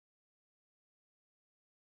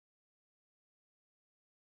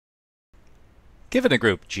Given a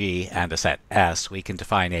group G and a set S, we can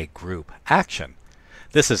define a group action.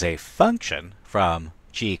 This is a function from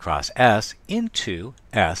G cross S into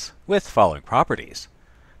S with following properties.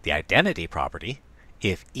 The identity property: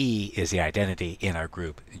 if E is the identity in our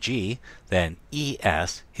group G, then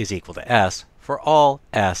ES is equal to S for all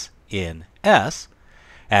S in S.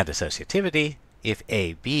 And associativity: if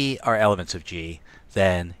AB are elements of G,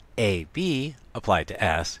 then AB applied to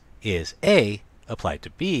S is A applied to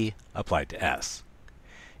B applied to S.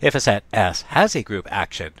 If a set S has a group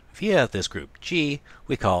action via this group G,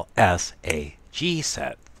 we call S a G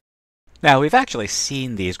set. Now, we've actually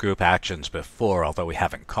seen these group actions before, although we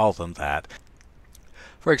haven't called them that.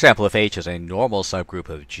 For example, if H is a normal subgroup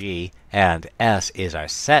of G and S is our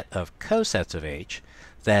set of cosets of H,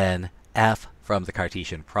 then F from the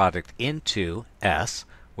Cartesian product into S,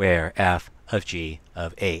 where F of G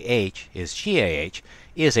of AH is GAH,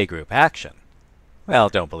 is a group action. Well,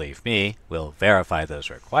 don't believe me, we'll verify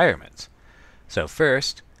those requirements. So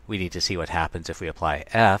first, we need to see what happens if we apply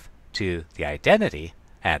F to the identity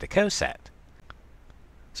and a coset.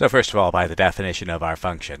 So first of all, by the definition of our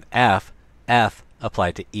function F, F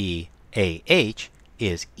applied to E AH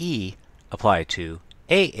is E applied to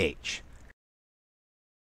AH.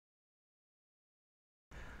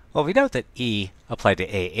 Well, we note that E applied to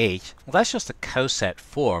AH, well, that's just the coset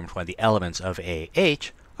formed when the elements of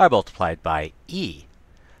AH are multiplied by E.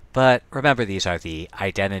 But remember, these are the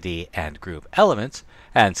identity and group elements,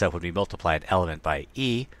 and so when we multiply an element by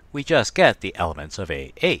E, we just get the elements of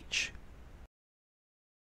AH.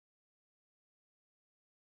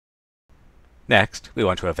 Next, we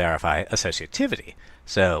want to verify associativity,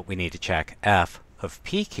 so we need to check F of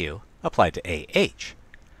PQ applied to AH.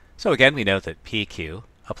 So again, we note that PQ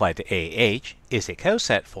applied to AH is a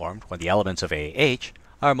coset formed when the elements of AH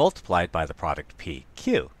are multiplied by the product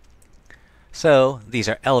PQ. So these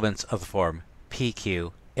are elements of the form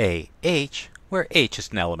PQAH, where H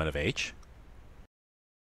is an element of H.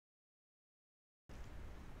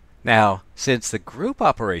 Now, since the group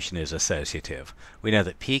operation is associative, we know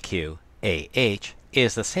that PQAH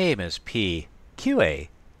is the same as PQAH,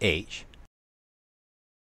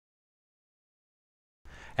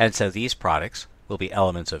 and so these products will be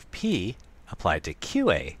elements of P applied to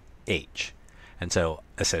QAH, and so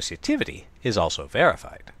associativity is also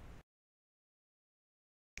verified.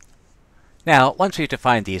 Now, once we've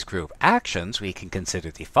defined these group actions, we can consider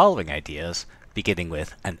the following ideas, beginning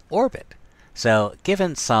with an orbit. So,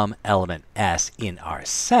 given some element S in our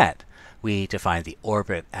set, we define the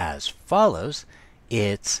orbit as follows.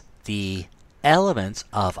 It's the elements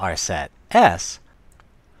of our set S,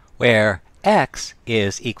 where X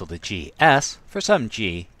is equal to GS for some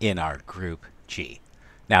G in our group G.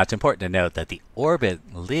 Now, it's important to note that the orbit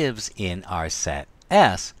lives in our set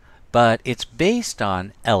S, but it's based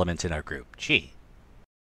on elements in our group G.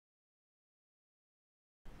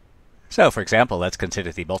 So, for example, let's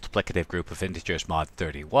consider the multiplicative group of integers mod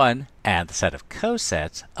 31 and the set of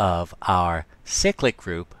cosets of our cyclic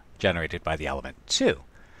group generated by the element 2.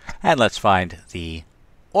 And let's find the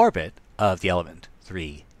orbit of the element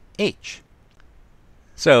 3H.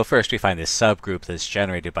 So first we find this subgroup that's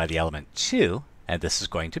generated by the element 2, and this is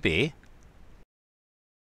going to be.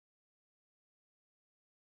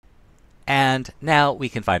 And now we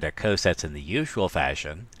can find our cosets in the usual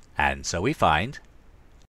fashion, and so we find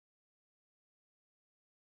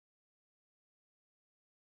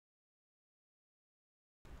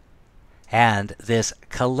and this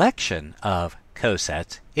collection of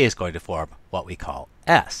cosets is going to form what we call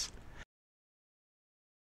S.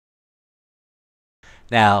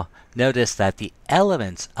 Now, notice that the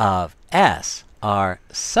elements of S are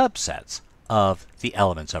subsets of the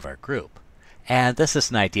elements of our group. And this is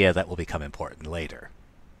an idea that will become important later.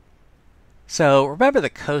 So remember, the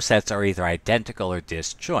cosets are either identical or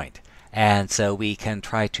disjoint, and so we can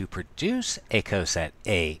try to produce a coset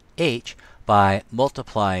AH by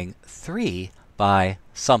multiplying 3 by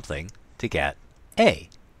something to get A.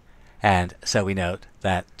 And so we note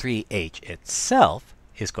that 3H itself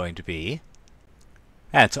is going to be,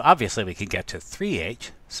 and so obviously we can get to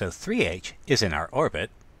 3H, so 3H is in our orbit.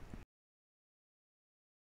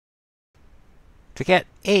 To get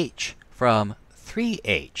H from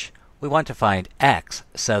 3H, we want to find X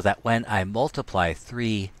so that when I multiply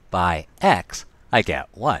 3 by X, I get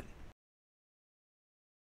 1.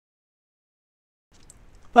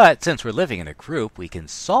 But since we're living in a group, we can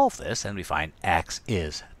solve this, and we find X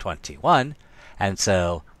is 21, and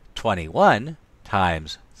so 21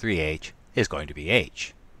 times 3H is going to be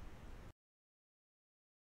H.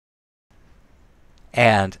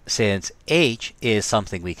 And since H is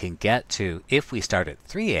something we can get to if we start at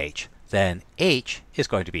 3H, then H is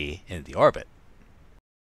going to be in the orbit.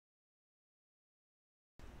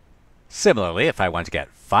 Similarly, if I want to get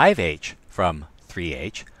 5h from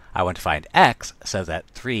 3h, I want to find x so that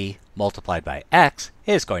 3 multiplied by x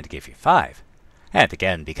is going to give you 5. And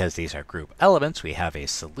again, because these are group elements, we have a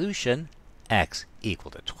solution, x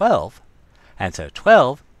equal to 12. And so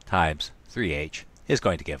 12 times 3h is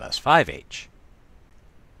going to give us 5h.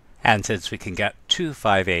 And since we can get 2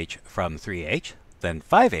 5h from 3h, then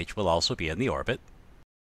 5h will also be in the orbit.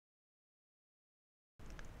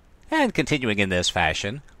 And continuing in this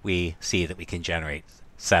fashion, we see that we can generate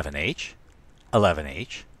 7h,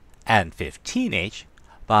 11h, and 15h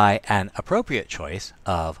by an appropriate choice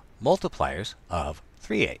of multipliers of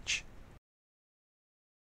 3h.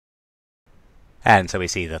 And so we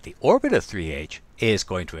see that the orbit of 3h is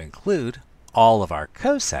going to include all of our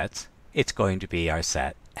cosets. It's going to be our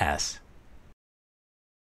set S.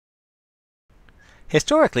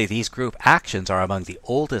 Historically, these group actions are among the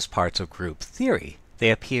oldest parts of group theory. They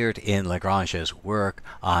appeared in Lagrange's work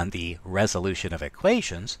on the resolution of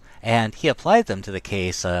equations, and he applied them to the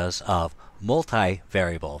cases of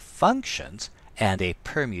multivariable functions and a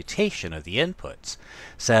permutation of the inputs.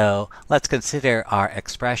 So let's consider our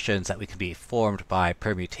expressions that we can be formed by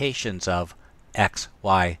permutations of x,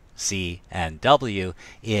 y, z, and w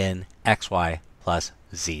in xy plus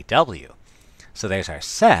zw. So there's our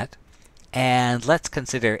set, and let's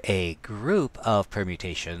consider a group of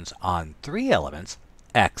permutations on 3 elements,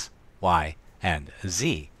 x, y, and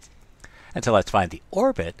z. And so let's find the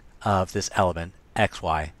orbit of this element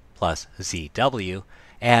xy plus zw,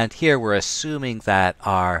 and here we're assuming that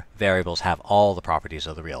our variables have all the properties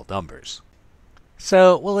of the real numbers.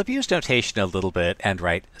 So we'll abuse notation a little bit and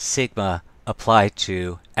write sigma applied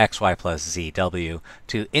to xy plus zw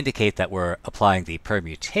to indicate that we're applying the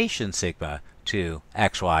permutation sigma to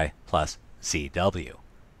xy plus zw.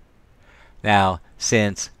 Now,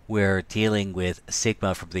 since we're dealing with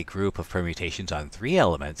sigma from the group of permutations on 3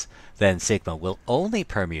 elements, then sigma will only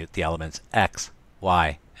permute the elements x,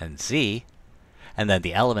 y, and z, and then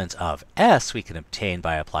the elements of S we can obtain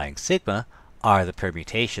by applying sigma are the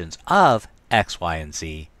permutations of x, y, and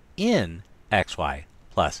z in xy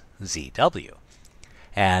plus zw.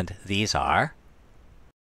 And these are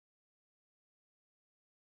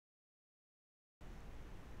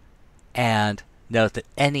and note that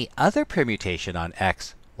any other permutation on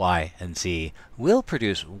x, y, and z will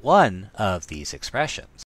produce one of these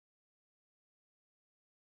expressions.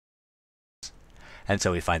 And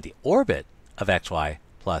so we find the orbit of xy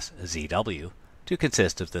plus zw to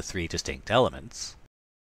consist of the 3 distinct elements.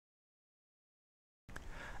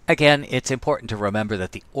 Again, it's important to remember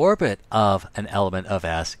that the orbit of an element of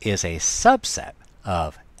S is a subset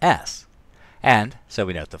of S. And so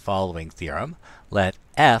we note the following theorem. Let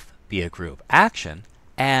F be a group action,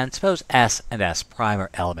 and suppose S and S prime are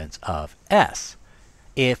elements of S.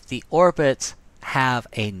 If the orbits have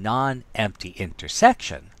a non-empty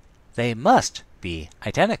intersection, they must be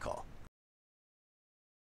identical.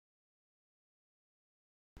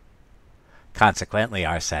 Consequently,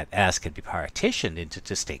 our set S can be partitioned into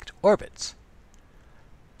distinct orbits.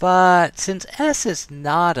 But since S is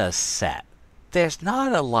not a set, there's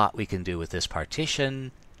not a lot we can do with this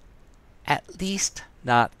partition, at least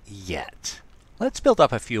not yet. Let's build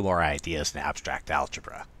up a few more ideas in abstract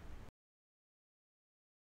algebra.